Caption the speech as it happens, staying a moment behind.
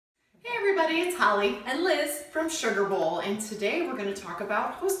everybody, it's Holly and Liz from Sugar Bowl, and today we're going to talk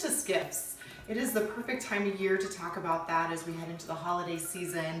about Hostess gifts. It is the perfect time of year to talk about that as we head into the holiday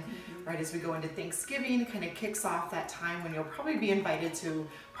season, right as we go into Thanksgiving. It kind of kicks off that time when you'll probably be invited to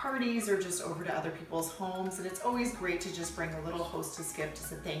parties or just over to other people's homes, and it's always great to just bring a little Hostess gift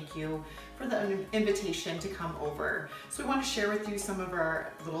as a thank you for the invitation to come over. So we want to share with you some of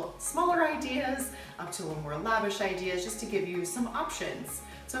our little smaller ideas up to a little more lavish ideas, just to give you some options.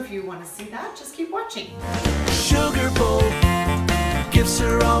 So if you want to see that, just keep watching. Sugar Bowl, gifts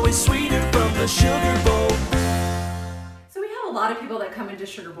are always sweeter from the Sugar Bowl. So we have a lot of people that come into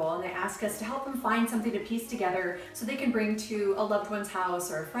Sugar Bowl and they ask us to help them find something to piece together so they can bring to a loved one's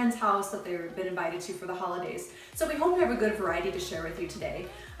house or a friend's house that they've been invited to for the holidays. So we hope we have a good variety to share with you today.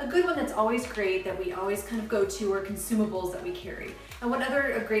 A good one that's always great that we always kind of go to are consumables that we carry. And one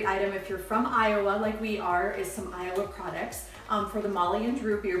other great item, if you're from Iowa like we are, is some Iowa products. For the Molly and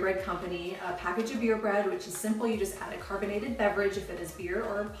Drew Beer Bread Company, a package of beer bread, which is simple. You just add a carbonated beverage, if it is beer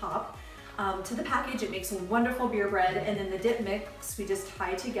or pop, to the package. It makes a wonderful beer bread, and then the dip mix we just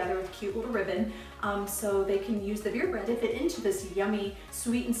tie together with a cute little ribbon, so they can use the beer bread, dip it into this yummy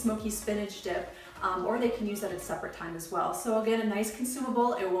sweet and smoky spinach dip, or they can use that at a separate time as well. So again, a nice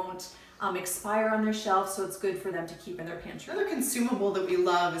consumable. It won't expire on their shelf, so it's good for them to keep in their pantry. Another consumable that we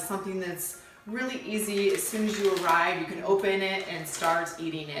love is something that's really easy. As soon as you arrive, you can open it and start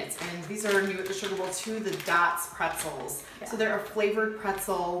eating it. And these are new at the Sugar Bowl too, the Dots pretzels. Yeah. So they're a flavored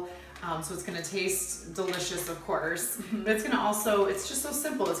pretzel. So it's going to taste delicious, of course, but it's going to also, it's just so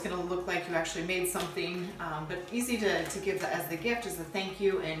simple. It's going to look like you actually made something, but easy to give as the gift, as a thank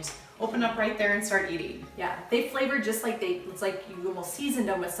you, and open up right there and start eating. Yeah, they flavor just like it's like you almost seasoned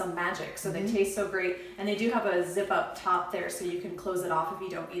them with some magic, so they taste so great. And they do have a zip up top there, so you can close it off if you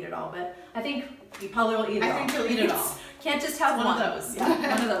don't eat it all, but I think you probably will eat it all. I think you'll eat it all. Can't just have one of those.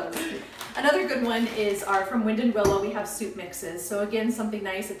 Yeah, one of those. Another good one is from Wind and Willow. We have soup mixes. So again, something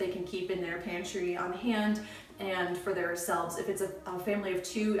nice that they can keep in their pantry on hand and for themselves. If it's a family of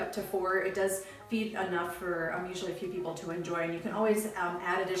 2 up to 4, it does feed enough for usually a few people to enjoy. And you can always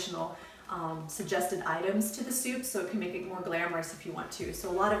add additional suggested items to the soup, so it can make it more glamorous if you want to. So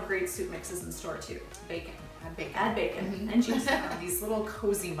a lot of great soup mixes in store too. Bacon. Add bacon. Add bacon and cheese. These little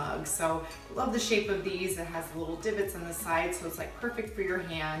cozy mugs. So love the shape of these. It has little divots on the side, so it's like perfect for your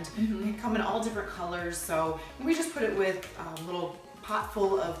hand. They come in all different colors. So we just put it with a little pot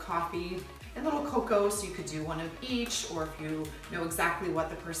full of coffee and little cocoa, so you could do one of each, or if you know exactly what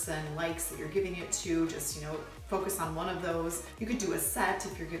the person likes that you're giving it to, just focus on one of those. You could do a set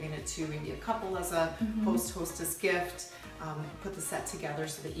if you're giving it to maybe a couple as a hostess gift. Put the set together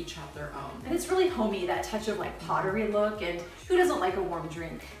so they each have their own. And it's really homey, that touch of like pottery look, and who doesn't like a warm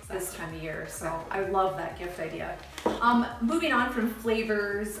drink this time of year? So I love that gift idea. Moving on from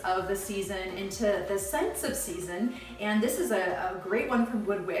flavors of the season into the scents of season, and this is a great one from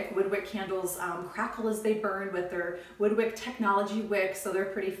Woodwick. Woodwick candles crackle as they burn with their Woodwick technology wick, so they're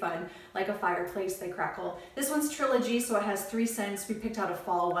pretty fun. Like a fireplace, they crackle. This one's Trilogy, so it has 3 scents. We picked out a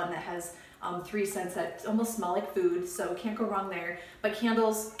fall one that has 3 scents that almost smell like food, so can't go wrong there. But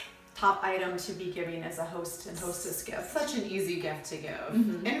candles, top item to be giving as a host and hostess gift. Such an easy gift to give.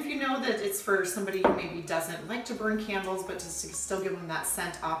 And if you know that it's for somebody who maybe doesn't like to burn candles, but to still give them that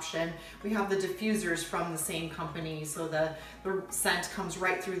scent option, we have the diffusers from the same company. So the scent comes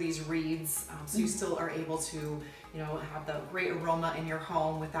right through these reeds, so you still are able to have the great aroma in your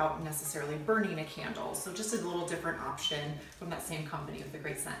home without necessarily burning a candle. So just a little different option from that same company with a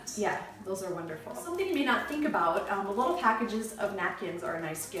great scent. Yeah, those are wonderful. Something you may not think about, the little packages of napkins are a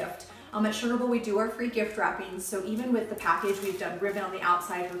nice gift. At Sugar Bowl, we do our free gift wrapping, so even with the package, we've done ribbon on the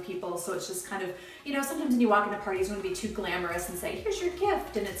outside for people, so it's just kind of, sometimes when you walk into parties, you want to be too glamorous and say, here's your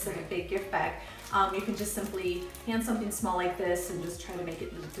gift, and it's like a big gift bag. You can just simply hand something small like this and just try to make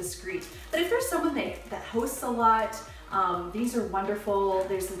it discreet. But if there's someone that hosts a lot, these are wonderful.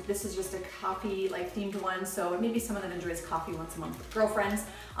 This is just a coffee themed one, so maybe someone that enjoys coffee once a month with girlfriends.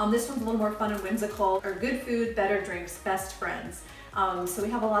 This one's a little more fun and whimsical. Or good food, better drinks, best friends. So we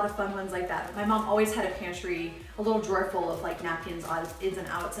have a lot of fun ones like that. My mom always had a pantry, a little drawer full of napkins, ins and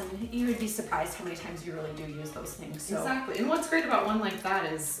outs, and you would be surprised how many times you really do use those things. So. Exactly, and what's great about one like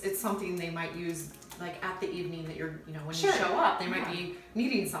that is it's something they might use at the evening that you're, when you show up, they might be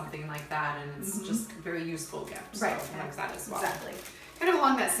needing something like that, and it's just a very useful gift. Right, so like that as well. Exactly. Kind of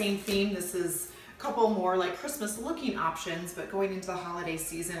along that same theme, this is couple more like Christmas looking options, but going into the holiday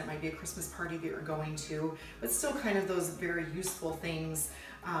season, it might be a Christmas party that you're going to, but still kind of those very useful things.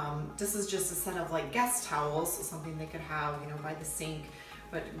 This is just a set of guest towels, so something they could have, by the sink,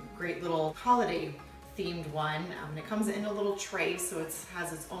 but great little holiday themed one. And it comes in a little tray, so it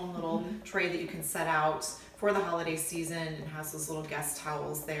has its own little tray that you can set out for the holiday season, and has those little guest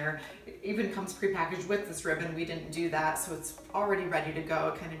towels there. It even comes prepackaged with this ribbon. We didn't do that, so it's already ready to go.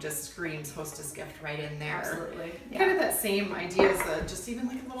 It kind of just screams Hostess gift right in there. Absolutely. Yeah. Kind of that same idea as just even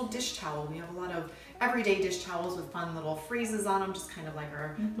like a little dish towel. We have a lot of everyday dish towels with fun little phrases on them, just kind of like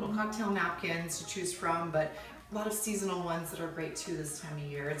our little cocktail napkins to choose from, but a lot of seasonal ones that are great too this time of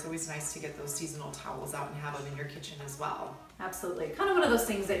year. It's always nice to get those seasonal towels out and have them in your kitchen as well. Absolutely. Kind of one of those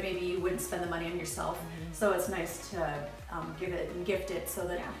things that maybe you wouldn't spend the money on yourself. So it's nice to give it and gift it so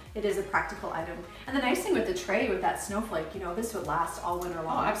that it is a practical item. And the nice thing with the tray with that snowflake, you know, this would last all winter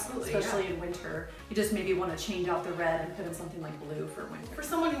long. Oh, absolutely. Especially in winter. You just maybe want to change out the red and put in something like blue for winter. For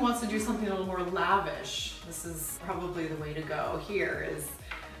someone who wants to do something a little more lavish, this is probably the way to go here is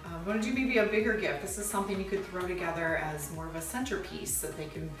want to do maybe a bigger gift. This is something you could throw together as more of a centerpiece that you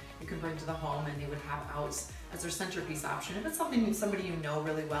can bring to the home, and they would have out as their centerpiece option. If it's somebody you know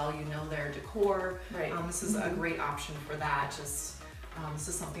really well, you know their decor, right. This is a great option for that. This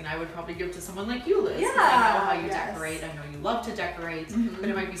is something I would probably give to someone like you, Liz. Yeah, I know how you decorate. I know you love to decorate, but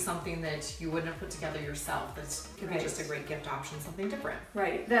it might be something that you wouldn't have put together yourself. That could be just a great gift option, something different.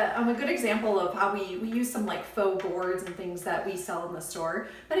 Right. A good example of how we use some like faux boards and things that we sell in the store.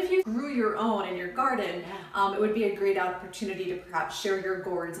 But if you grew your own in your garden, it would be a great opportunity to perhaps share your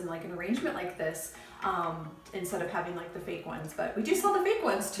gourds in like an arrangement like this. Instead of having like the fake ones, but we do sell the fake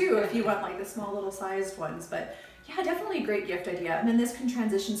ones too if you want like the small little sized ones. But yeah, definitely a great gift idea. And then this can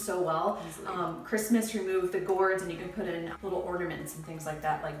transition so well. Christmas, remove the gourds and you can put in little ornaments and things like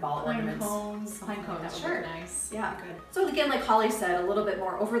that, like ball ornaments. Pine cones, sure. Nice. Yeah. Good. So again, like Holly said, a little bit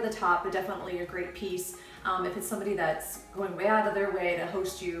more over the top, but definitely a great piece. If it's somebody that's going way out of their way to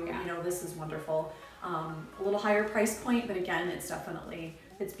host you, you know, this is wonderful. A little higher price point, but again,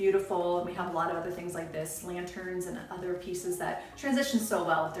 it's beautiful, and we have a lot of other things like this, lanterns and other pieces that transition so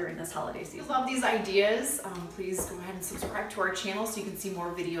well during this holiday season. If you love these ideas, please go ahead and subscribe to our channel so you can see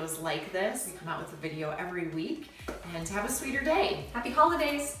more videos like this. We come out with a video every week, and have a sweeter day. Happy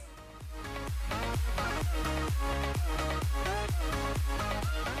holidays!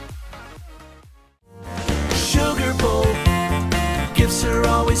 Sugar bowl, gifts are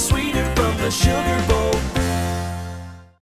always sweeter from the sugar